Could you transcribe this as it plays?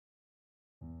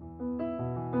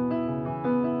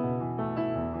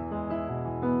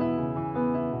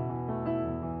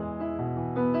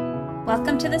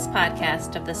Welcome to this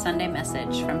podcast of the Sunday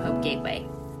message from Hope Gateway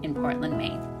in Portland,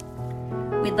 Maine.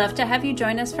 We'd love to have you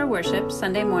join us for worship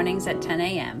Sunday mornings at 10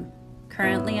 a.m.,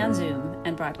 currently on Zoom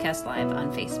and broadcast live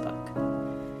on Facebook.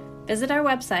 Visit our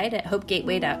website at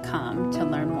hopegateway.com to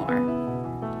learn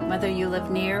more. Whether you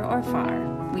live near or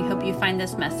far, we hope you find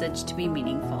this message to be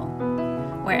meaningful.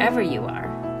 Wherever you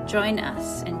are, join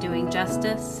us in doing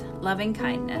justice, loving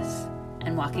kindness,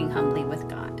 and walking humbly with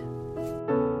God.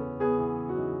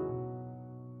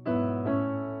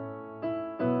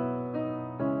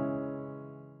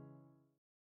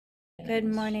 Good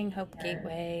morning, Hope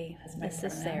Gateway. This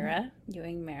is Sarah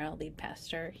Ewing Merrill, lead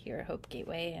pastor here at Hope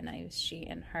Gateway, and I use she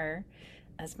and her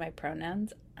as my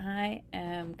pronouns. I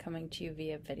am coming to you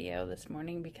via video this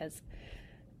morning because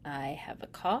I have a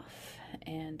cough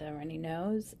and a runny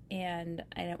nose, and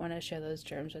I didn't want to share those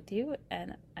germs with you,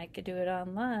 and I could do it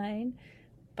online,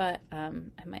 but I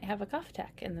might have a cough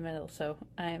attack in the middle, so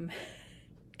I'm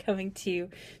coming to you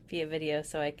via video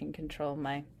so I can control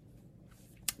my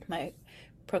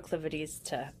proclivities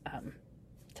to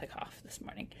cough this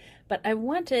morning. But I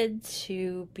wanted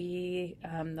to be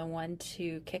the one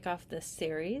to kick off this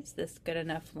series, this Good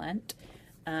Enough Lent,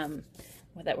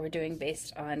 that we're doing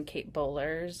based on Kate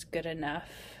Bowler's Good Enough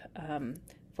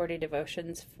 40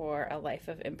 Devotions for a Life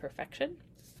of Imperfection.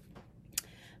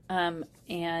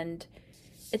 And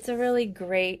it's a really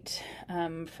great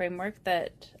framework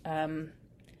that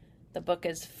the book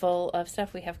is full of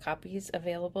stuff. We have copies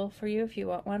available for you if you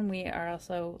want one. We are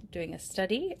also doing a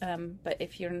study, but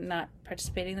if you're not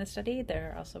participating in the study,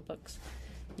 there are also books.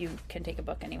 You can take a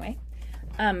book anyway.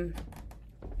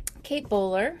 Kate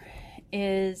Bowler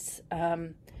is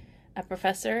a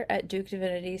professor at Duke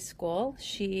Divinity School.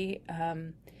 She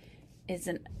is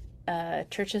a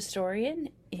church historian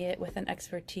with an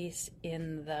expertise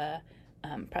in the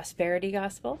prosperity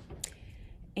gospel.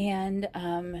 And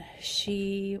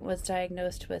she was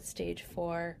diagnosed with stage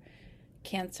 4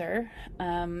 cancer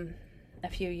a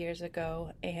few years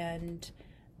ago, and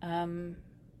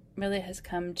really has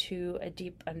come to a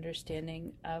deep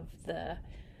understanding of the,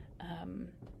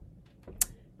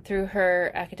 through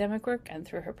her academic work and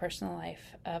through her personal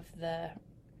life, of the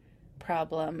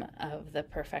problem of the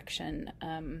perfection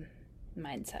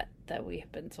mindset that we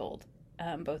have been sold,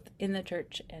 both in the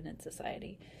church and in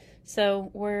society.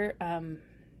 So we're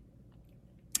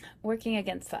working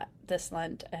against that this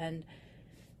Lent and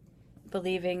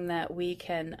believing that we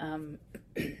can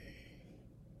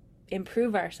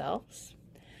improve ourselves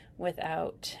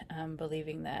without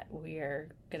believing that we are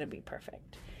going to be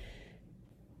perfect.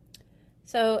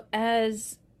 So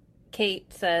as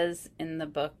Kate says in the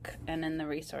book and in the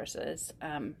resources,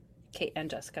 Kate and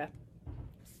Jessica,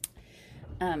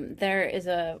 there is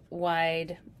a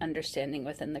wide understanding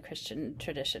within the Christian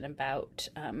tradition about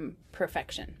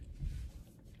perfection.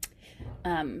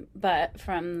 But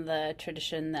from the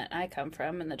tradition that I come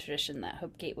from and the tradition that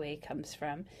Hope Gateway comes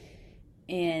from,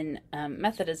 in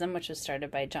Methodism, which was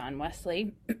started by John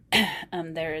Wesley,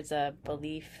 there is a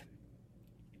belief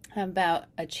about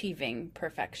achieving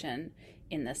perfection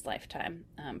in this lifetime,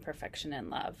 perfection in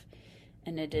love.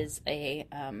 And it is a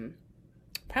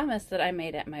promise that I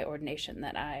made at my ordination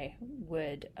that I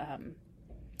would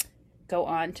go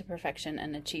on to perfection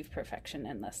and achieve perfection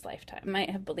in this lifetime. I might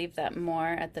have believed that more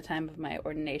at the time of my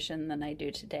ordination than I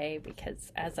do today,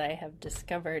 because as I have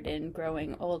discovered in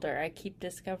growing older, I keep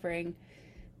discovering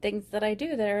things that I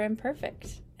do that are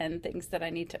imperfect and things that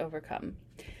I need to overcome.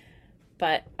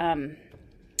 But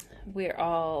we're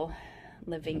all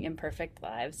living imperfect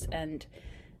lives, and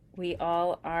we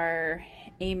all are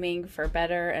aiming for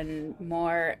better and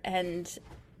more, and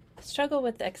struggle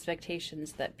with the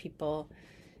expectations that people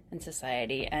in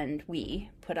society and we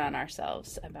put on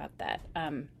ourselves about that.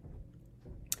 And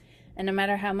no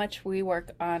matter how much we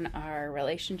work on our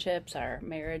relationships, our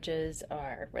marriages,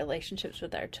 our relationships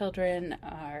with our children,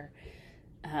 our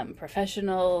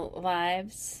professional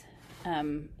lives,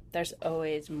 there's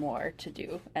always more to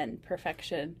do, and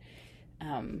perfection,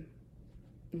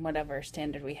 whatever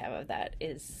standard we have of that,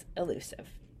 is elusive.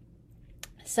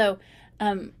 So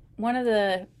one of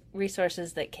the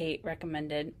resources that Kate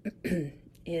recommended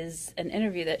is an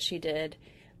interview that she did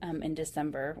in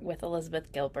December with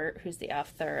Elizabeth Gilbert, who's the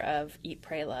author of Eat,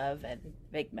 Pray, Love and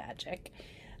Big Magic.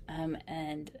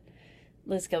 And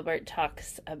Liz Gilbert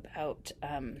talks about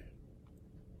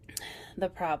the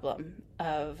problem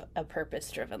of a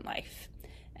purpose-driven life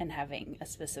and having a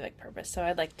specific purpose. So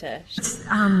I'd like to...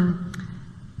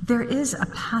 There is a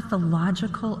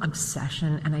pathological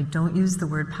obsession, and I don't use the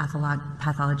word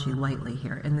pathology lightly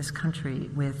here, in this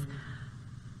country, with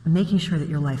making sure that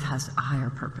your life has a higher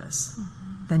purpose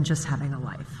than just having a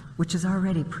life, which is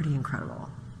already pretty incredible.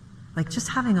 Like, just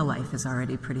having a life is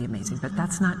already pretty amazing, but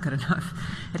that's not good enough.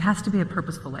 It has to be a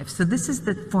purposeful life. So this is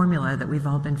the formula that we've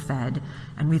all been fed,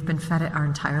 and we've been fed it our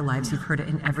entire lives. You've heard it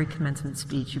in every commencement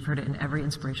speech. You've heard it in every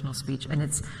inspirational speech. And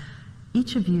it's,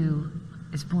 each of you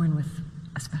is born with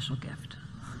a special gift.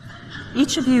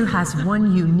 Each of you has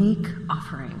one unique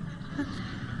offering.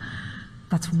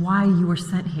 That's why you were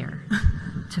sent here,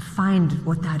 to find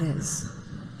what that is.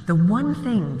 The one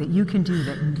thing that you can do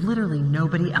that literally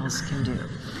nobody else can do.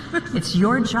 It's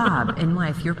your job in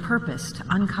life, your purpose, to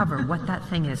uncover what that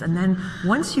thing is. And then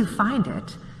once you find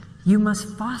it, you must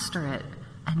foster it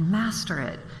and master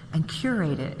it and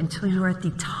curate it until you're at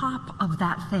the top of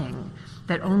that thing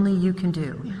that only you can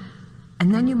do.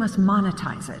 And then you must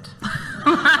monetize it.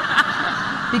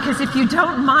 Because if you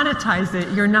don't monetize it,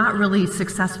 you're not really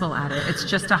successful at it. It's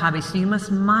just a hobby. So you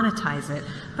must monetize it.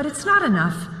 But it's not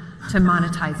enough to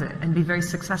monetize it and be very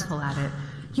successful at it.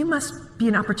 You must be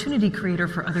an opportunity creator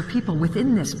for other people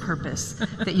within this purpose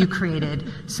that you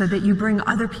created, so that you bring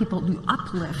other people, you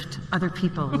uplift other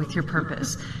people with your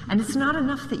purpose. And it's not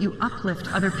enough that you uplift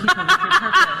other people with your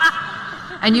purpose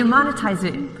and you monetize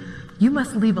it. You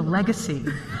must leave a legacy.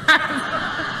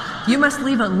 You must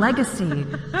leave a legacy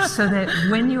so that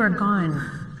when you are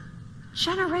gone,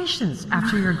 generations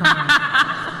after you're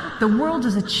gone, the world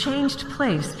is a changed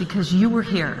place because you were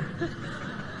here.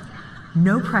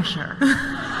 No pressure.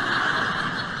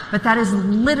 But that is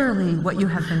literally what you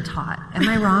have been taught. Am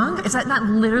I wrong? Is that not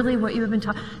literally what you have been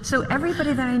taught? So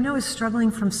everybody that I know is struggling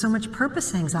from so much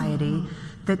purpose anxiety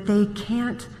that they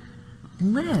can't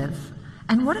live.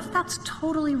 And what if that's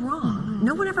totally wrong?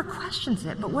 No one ever questions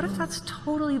it, but what if that's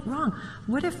totally wrong?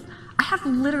 What if I have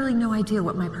literally no idea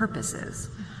what my purpose is?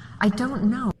 I don't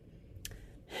know.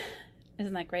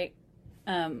 Isn't that great?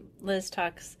 Liz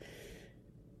talks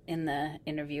in the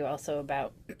interview also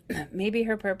about maybe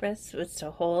her purpose was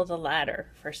to hold a ladder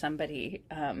for somebody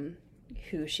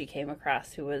who she came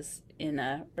across who was in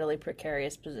a really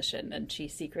precarious position, and she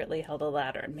secretly held a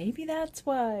ladder, and maybe that's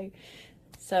why.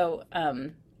 So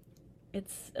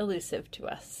it's elusive to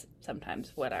us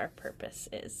sometimes what our purpose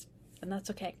is, and that's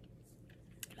okay.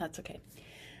 That's okay.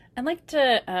 I'd like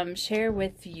to share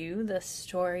with you the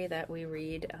story that we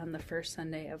read on the first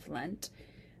Sunday of Lent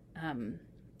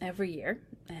every year,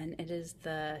 and it is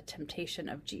the temptation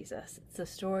of Jesus. It's the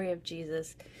story of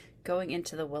Jesus going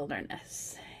into the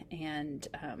wilderness and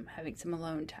having some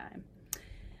alone time,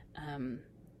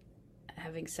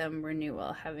 having some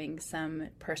renewal, having some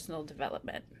personal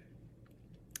development.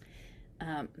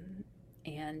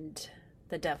 And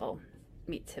the devil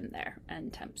meets him there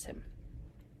and tempts him.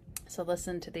 So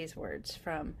listen to these words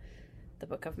from the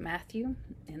book of Matthew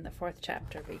in the 4th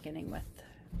chapter, beginning with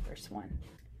verse 1.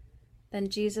 Then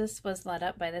Jesus was led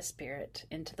up by the Spirit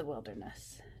into the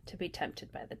wilderness to be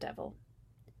tempted by the devil.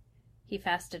 He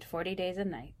fasted 40 days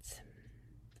and nights,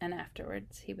 and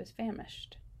afterwards he was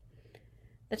famished.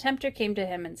 The tempter came to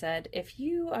him and said, "If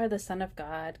you are the Son of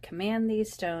God, command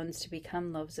these stones to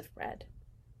become loaves of bread."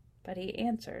 But he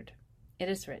answered, "It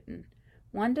is written,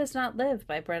 'One does not live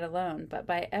by bread alone, but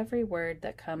by every word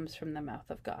that comes from the mouth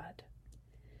of God.'"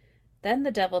 Then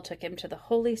the devil took him to the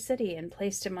holy city and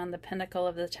placed him on the pinnacle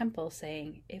of the temple,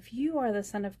 saying, "If you are the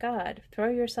Son of God, throw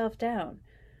yourself down.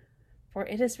 For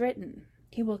it is written,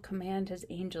 'He will command his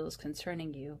angels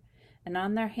concerning you, and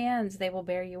on their hands they will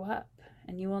bear you up,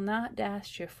 and you will not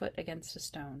dash your foot against a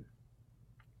stone.'"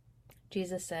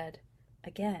 Jesus said,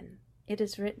 "Again, it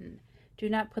is written, 'Do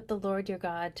not put the Lord your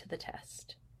God to the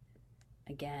test.'"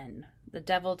 Again, the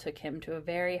devil took him to a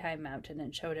very high mountain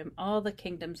and showed him all the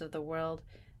kingdoms of the world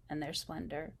and their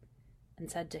splendor,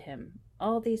 and said to him,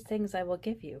 "All these things I will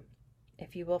give you,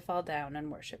 if you will fall down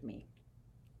and worship me."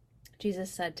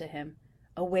 Jesus said to him,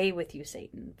 "Away with you,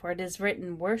 Satan, for it is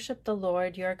written, 'Worship the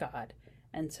Lord your God,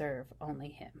 and serve only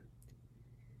him.'"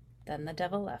 Then the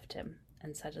devil left him,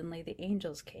 and suddenly the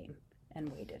angels came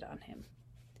and waited on him.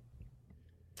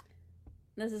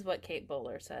 This is what Kate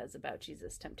Bowler says about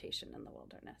Jesus' temptation in the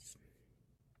wilderness.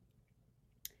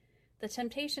 The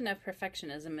temptation of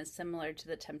perfectionism is similar to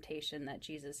the temptation that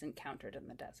Jesus encountered in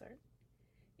the desert.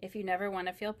 If you never want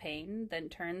to feel pain, then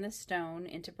turn the stone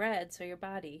into bread so your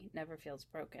body never feels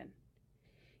broken.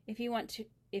 If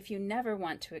you never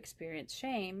want to experience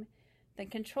shame, then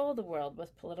control the world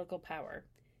with political power,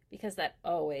 because that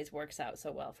always works out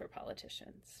so well for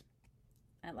politicians.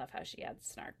 I love how she adds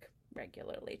snark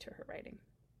regularly to her writing.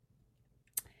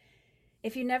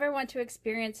 If you never want to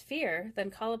experience fear, then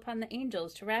call upon the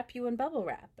angels to wrap you in bubble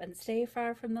wrap and stay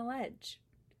far from the ledge.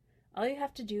 All you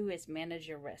have to do is manage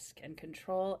your risk and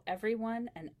control everyone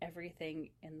and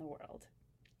everything in the world.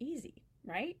 Easy,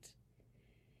 right?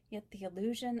 Yet the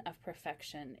illusion of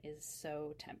perfection is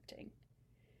so tempting.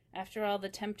 After all, the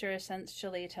tempter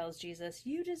essentially tells Jesus,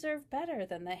 "You deserve better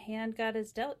than the hand God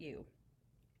has dealt you."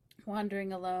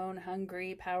 Wandering alone,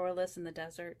 hungry, powerless in the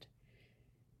desert.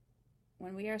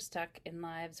 When we are stuck in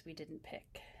lives we didn't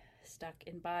pick, stuck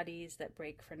in bodies that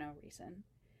break for no reason,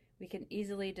 we can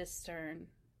easily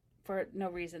discern, for no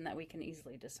reason that we can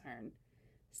easily discern,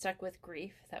 stuck with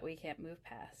grief that we can't move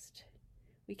past,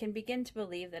 we can begin to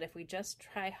believe that if we just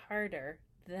try harder,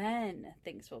 then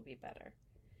things will be better.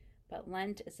 But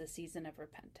Lent is a season of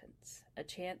repentance, a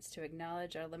chance to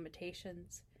acknowledge our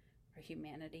limitations, our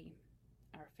humanity,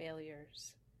 our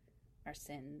failures, our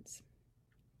sins,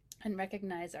 and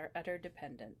recognize our utter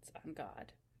dependence on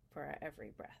God for our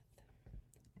every breath.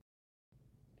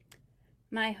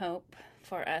 My hope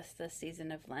for us this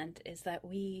season of Lent is that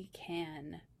we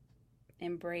can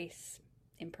embrace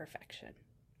imperfection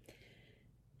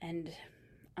and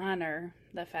honor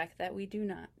the fact that we do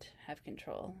not have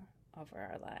control over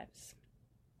our lives,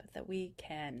 but that we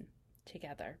can,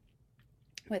 together,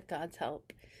 with God's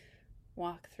help,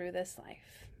 walk through this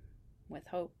life with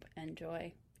hope and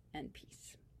joy and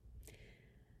peace.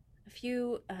 A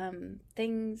few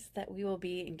things that we will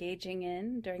be engaging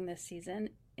in during this season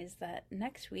is that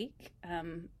next week,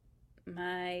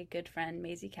 my good friend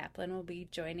Maisie Kaplan will be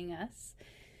joining us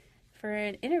for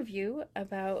an interview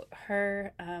about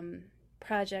her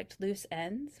project Loose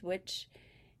Ends, which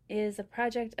is a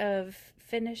project of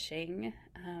finishing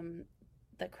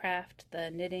the craft,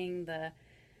 the knitting, the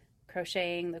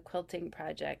crocheting, the quilting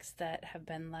projects that have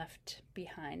been left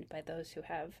behind by those who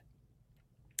have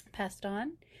passed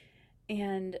on.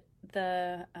 And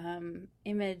the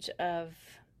image of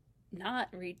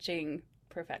not reaching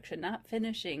perfection, not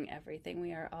finishing everything.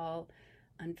 We are all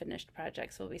unfinished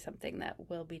projects will be something that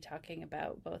we'll be talking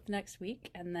about both next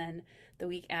week and then the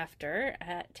week after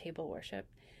at Table Worship.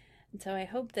 And so I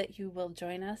hope that you will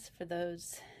join us for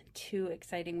those 2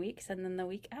 exciting weeks. And then the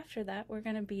week after that, we're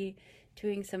going to be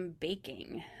doing some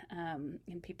baking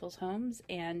in people's homes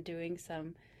and doing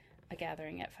a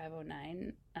gathering at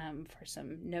 509 for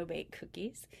some no-bake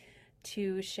cookies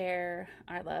to share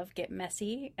our love, get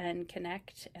messy and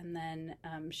connect, and then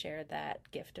share that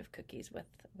gift of cookies with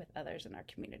others in our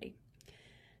community.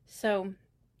 So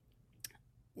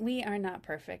we are not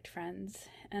perfect, friends,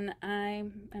 and I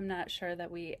am not sure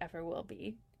that we ever will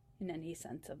be in any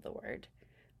sense of the word,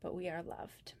 but we are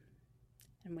loved,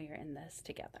 and we are in this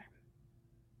together.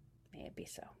 May it be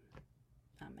so.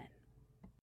 Amen.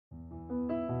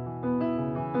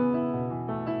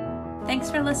 Thanks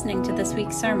for listening to this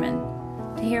week's sermon.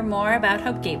 To hear more about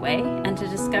Hope Gateway and to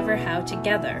discover how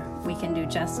together we can do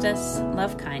justice,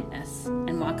 love kindness,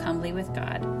 and walk humbly with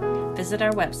God, visit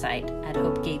our website at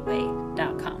hopegateway.org.